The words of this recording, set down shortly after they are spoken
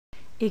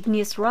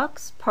Igneous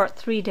Rocks, Part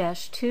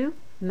 3-2,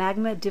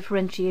 Magma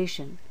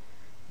Differentiation.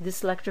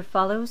 This lecture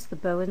follows the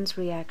Bowen's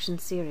reaction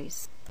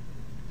series.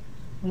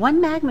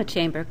 One magma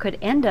chamber could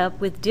end up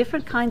with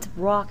different kinds of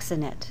rocks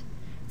in it.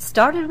 It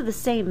started with the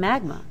same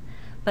magma,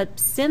 but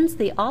since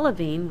the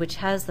olivine, which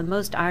has the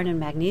most iron and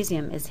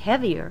magnesium, is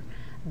heavier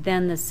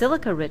than the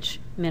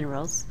silica-rich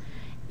minerals,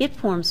 it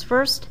forms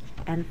first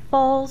and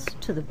falls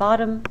to the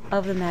bottom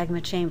of the magma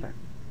chamber.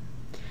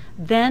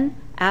 Then,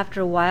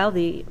 after a while,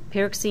 the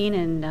pyroxene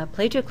and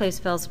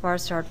plagioclase feldspar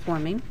start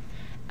forming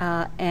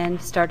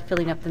and start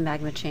filling up the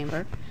magma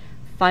chamber.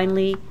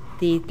 Finally,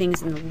 the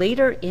things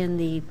later in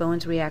the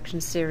Bowen's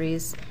reaction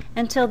series,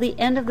 until the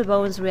end of the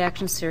Bowen's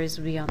reaction series,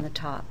 will be on the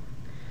top.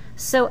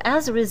 So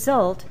as a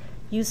result,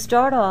 you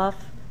start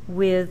off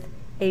with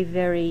a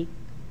very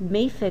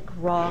mafic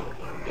rock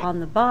on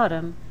the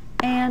bottom,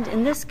 and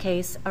in this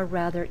case, a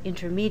rather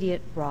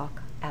intermediate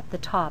rock at the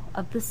top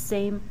of the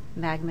same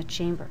magma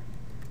chamber.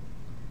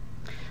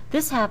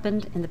 This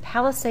happened in the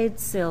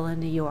Palisades Sill in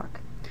New York.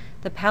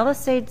 The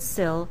Palisades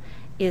Sill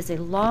is a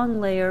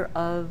long layer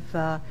of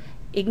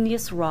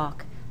igneous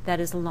rock that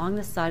is along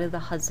the side of the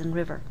Hudson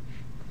River.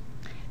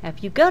 Now,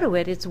 if you go to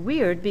it, it's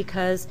weird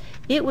because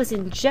it was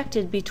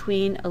injected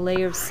between a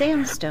layer of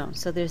sandstone.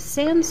 So there's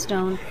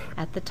sandstone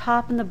at the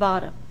top and the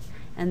bottom.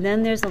 And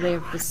then there's a layer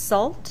of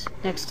basalt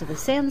next to the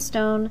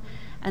sandstone.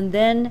 And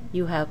then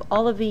you have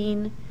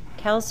olivine,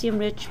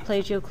 calcium-rich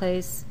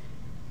plagioclase,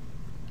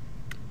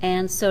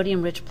 and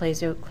sodium-rich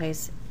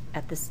plagioclase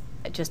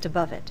at just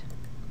above it.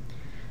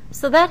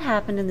 So that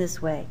happened in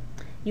this way.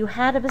 You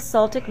had a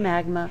basaltic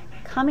magma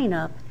coming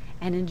up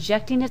and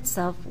injecting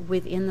itself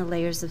within the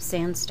layers of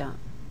sandstone.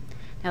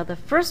 Now, the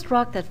first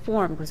rock that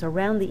formed was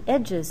around the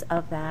edges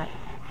of that,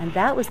 and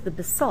that was the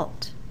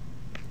basalt.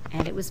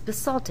 And it was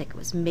basaltic, it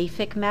was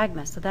mafic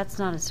magma, so that's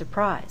not a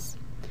surprise.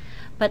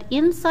 But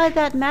inside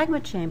that magma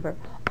chamber,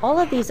 all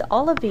of these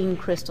olivine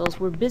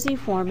crystals were busy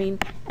forming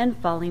and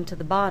falling to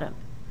the bottom.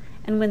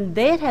 And when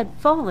they had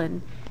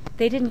fallen,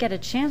 they didn't get a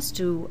chance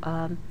to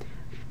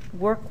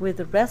work with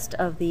the rest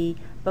of the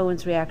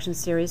Bowen's reaction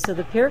series, so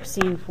the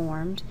pyroxene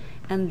formed,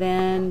 and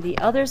then the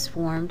others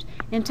formed,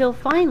 until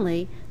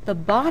finally, the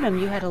bottom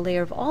you had a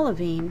layer of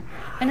olivine,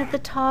 and at the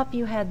top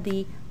you had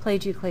the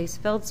plagioclase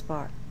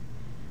feldspar.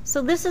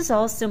 So this is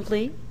all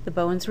simply the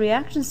Bowen's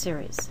reaction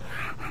series,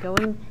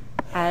 going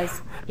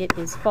as it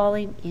is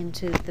falling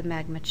into the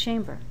magma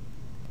chamber.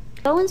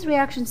 Bowen's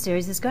reaction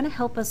series is going to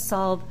help us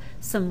solve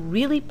some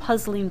really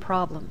puzzling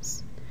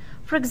problems.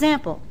 For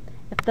example,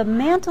 if the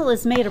mantle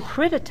is made of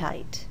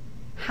peridotite,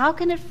 how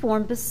can it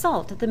form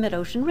basalt at the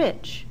mid-ocean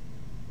ridge?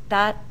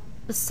 That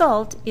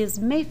basalt is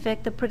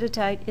mafic, the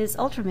peridotite is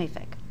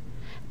ultramafic.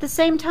 At the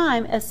same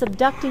time, a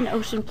subducting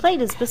ocean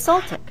plate is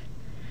basaltic.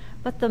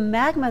 But the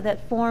magma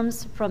that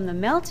forms from the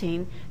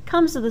melting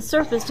comes to the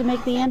surface to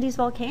make the Andes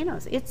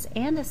volcanoes. It's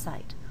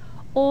andesite.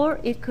 Or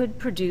it could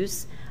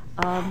produce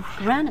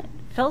granite,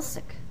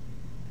 felsic.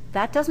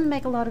 That doesn't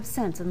make a lot of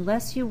sense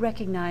unless you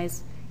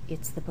recognize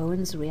it's the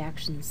Bowen's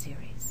reaction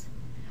series.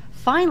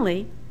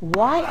 Finally,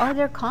 why are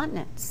there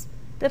continents?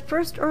 The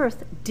first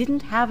Earth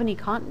didn't have any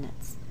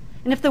continents.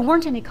 And if there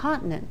weren't any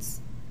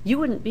continents, you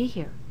wouldn't be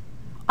here.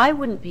 I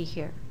wouldn't be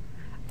here.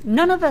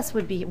 None of us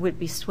would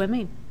be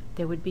swimming.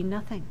 There would be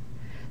nothing.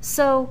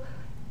 So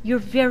your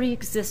very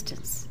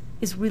existence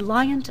is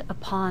reliant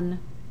upon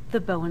the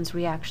Bowen's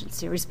reaction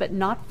series, but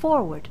not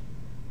forward,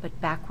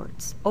 but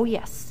backwards. Oh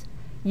yes,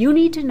 you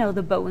need to know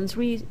the Bowen's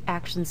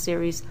reaction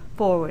series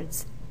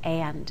forwards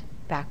and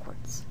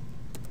backwards.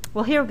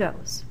 Well, here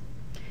goes.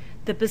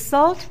 The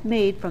basalt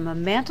made from a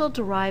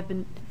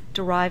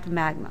mantle-derived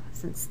magma,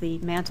 since the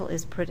mantle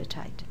is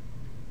peridotite.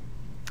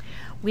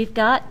 We've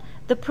got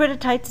the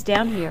peridotites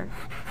down here,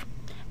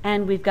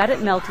 and we've got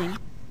it melting,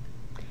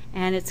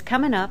 and it's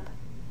coming up,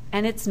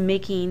 and it's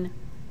making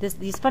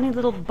these funny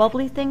little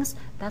bubbly things.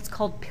 That's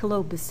called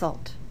pillow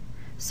basalt.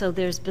 So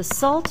there's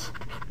basalt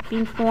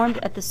being formed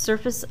at the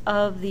surface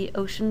of the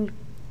ocean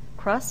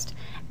crust,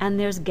 and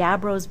there's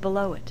gabbros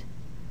below it.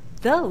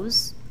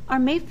 Those are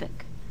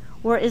mafic,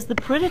 whereas the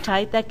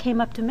peridotite that came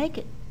up to make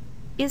it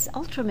is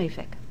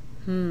ultramafic.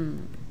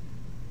 In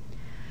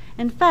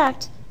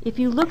fact, if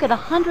you look at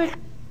 100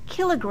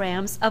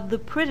 kilograms of the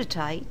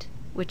peridotite,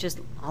 which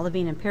is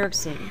olivine and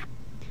pyroxene,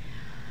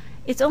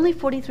 it's only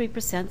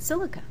 43%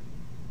 silica.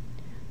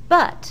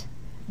 But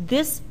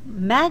this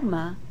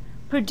magma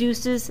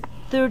produces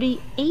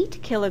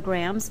 38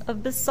 kilograms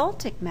of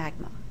basaltic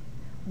magma.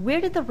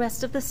 Where did the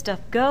rest of the stuff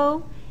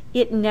go?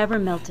 It never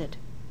melted,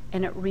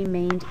 and it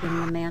remained in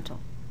the mantle.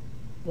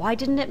 Why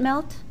didn't it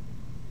melt?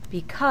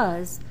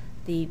 Because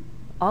the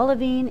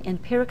olivine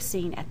and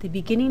pyroxene at the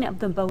beginning of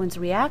the Bowen's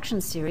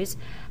reaction series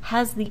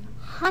has the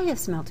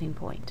highest melting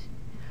point,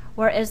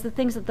 whereas the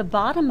things at the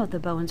bottom of the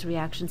Bowen's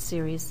reaction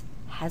series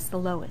has the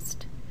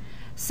lowest.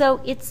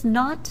 So it's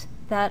not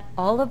that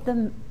all of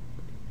them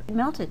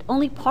melted.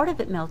 Only part of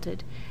it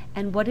melted.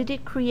 And what did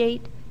it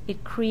create?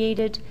 It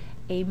created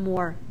a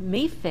more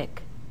mafic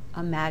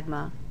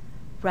magma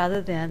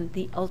rather than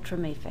the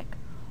ultramafic.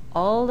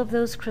 All of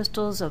those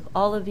crystals of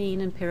olivine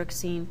and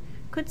pyroxene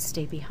could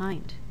stay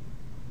behind.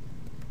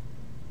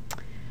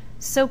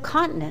 So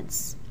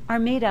continents are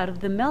made out of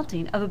the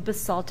melting of a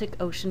basaltic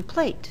ocean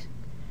plate.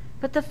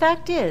 But the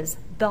fact is,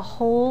 the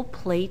whole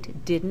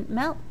plate didn't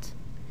melt.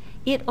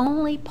 It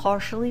only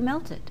partially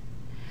melted.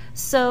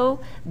 So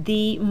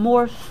the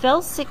more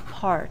felsic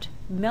part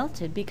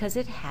melted because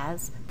it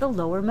has the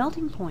lower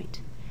melting point.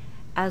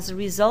 As a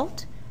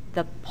result,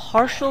 the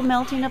partial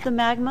melting of the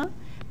magma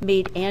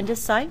made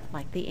andesite,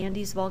 like the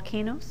Andes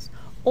volcanoes,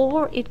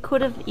 or it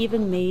could have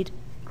even made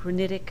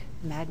granitic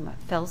magma,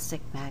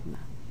 felsic magma.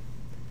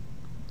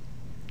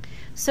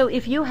 So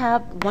if you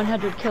have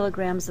 100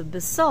 kilograms of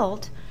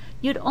basalt,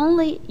 you'd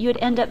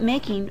end up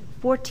making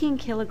 14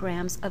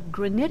 kilograms of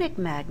granitic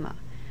magma,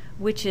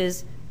 which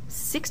is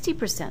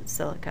 60%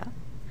 silica,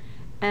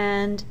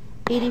 and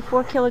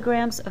 84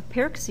 kilograms of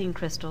pyroxene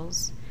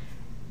crystals,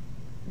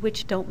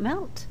 which don't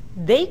melt.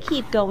 They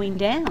keep going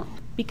down,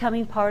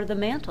 becoming part of the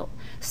mantle.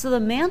 So the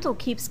mantle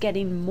keeps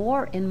getting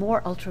more and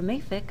more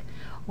ultramafic,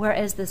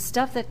 whereas the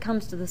stuff that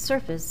comes to the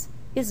surface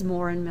is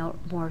more and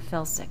more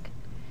felsic.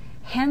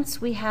 Hence,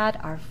 we had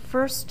our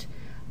first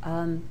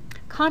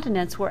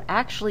continents were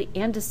actually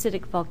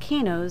andesitic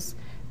volcanoes.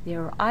 They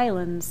were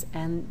islands,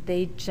 and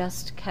they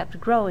just kept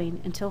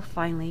growing until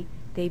finally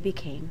they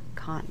became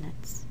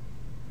continents.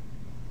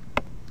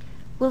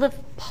 Well, if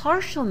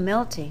partial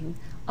melting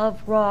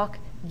of rock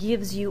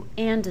gives you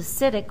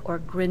andesitic or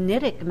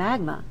granitic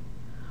magma,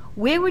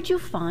 where would you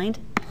find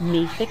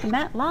mafic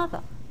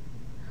lava?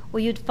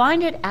 Well, you'd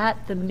find it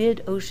at the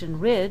mid-ocean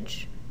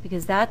ridge,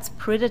 because that's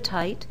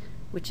peridotite,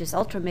 which is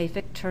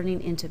ultramafic,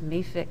 turning into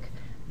mafic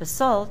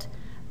basalt,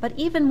 but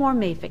even more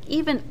mafic,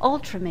 even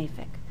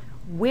ultramafic.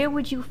 Where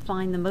would you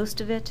find the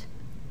most of it?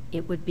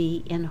 It would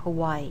be in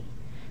Hawaii,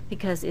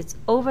 because it's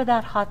over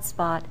that hot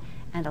spot,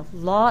 and a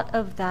lot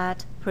of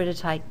that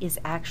peridotite is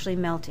actually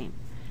melting.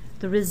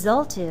 The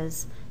result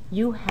is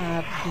you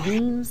have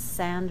green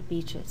sand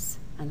beaches,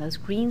 and those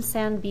green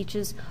sand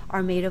beaches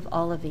are made of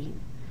olivine.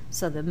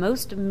 So the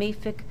most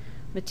mafic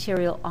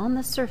material on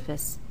the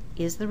surface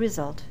is the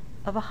result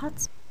of a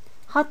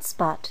hot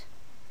spot.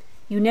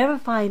 You never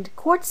find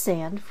quartz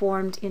sand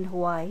formed in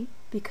Hawaii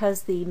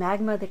because the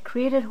magma that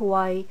created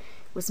Hawaii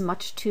was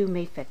much too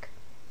mafic.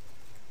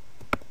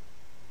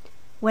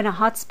 When a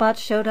hot spot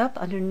showed up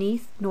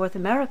underneath North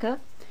America,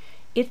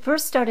 it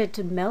first started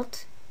to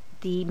melt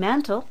the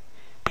mantle.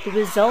 The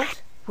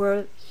result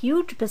were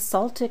huge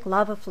basaltic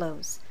lava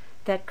flows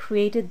that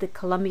created the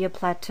Columbia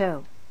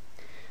Plateau.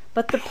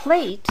 But the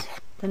plate,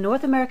 the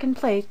North American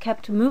plate,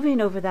 kept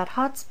moving over that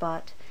hot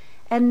spot,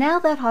 and now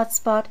that hot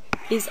spot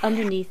is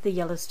underneath the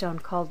Yellowstone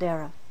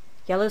caldera.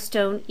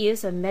 Yellowstone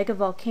is a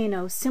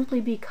megavolcano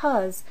simply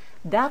because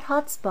that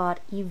hot spot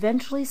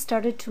eventually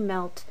started to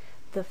melt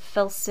the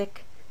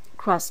felsic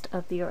crust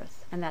of the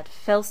earth, and that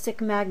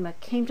felsic magma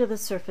came to the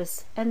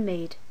surface and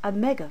made a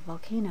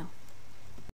megavolcano.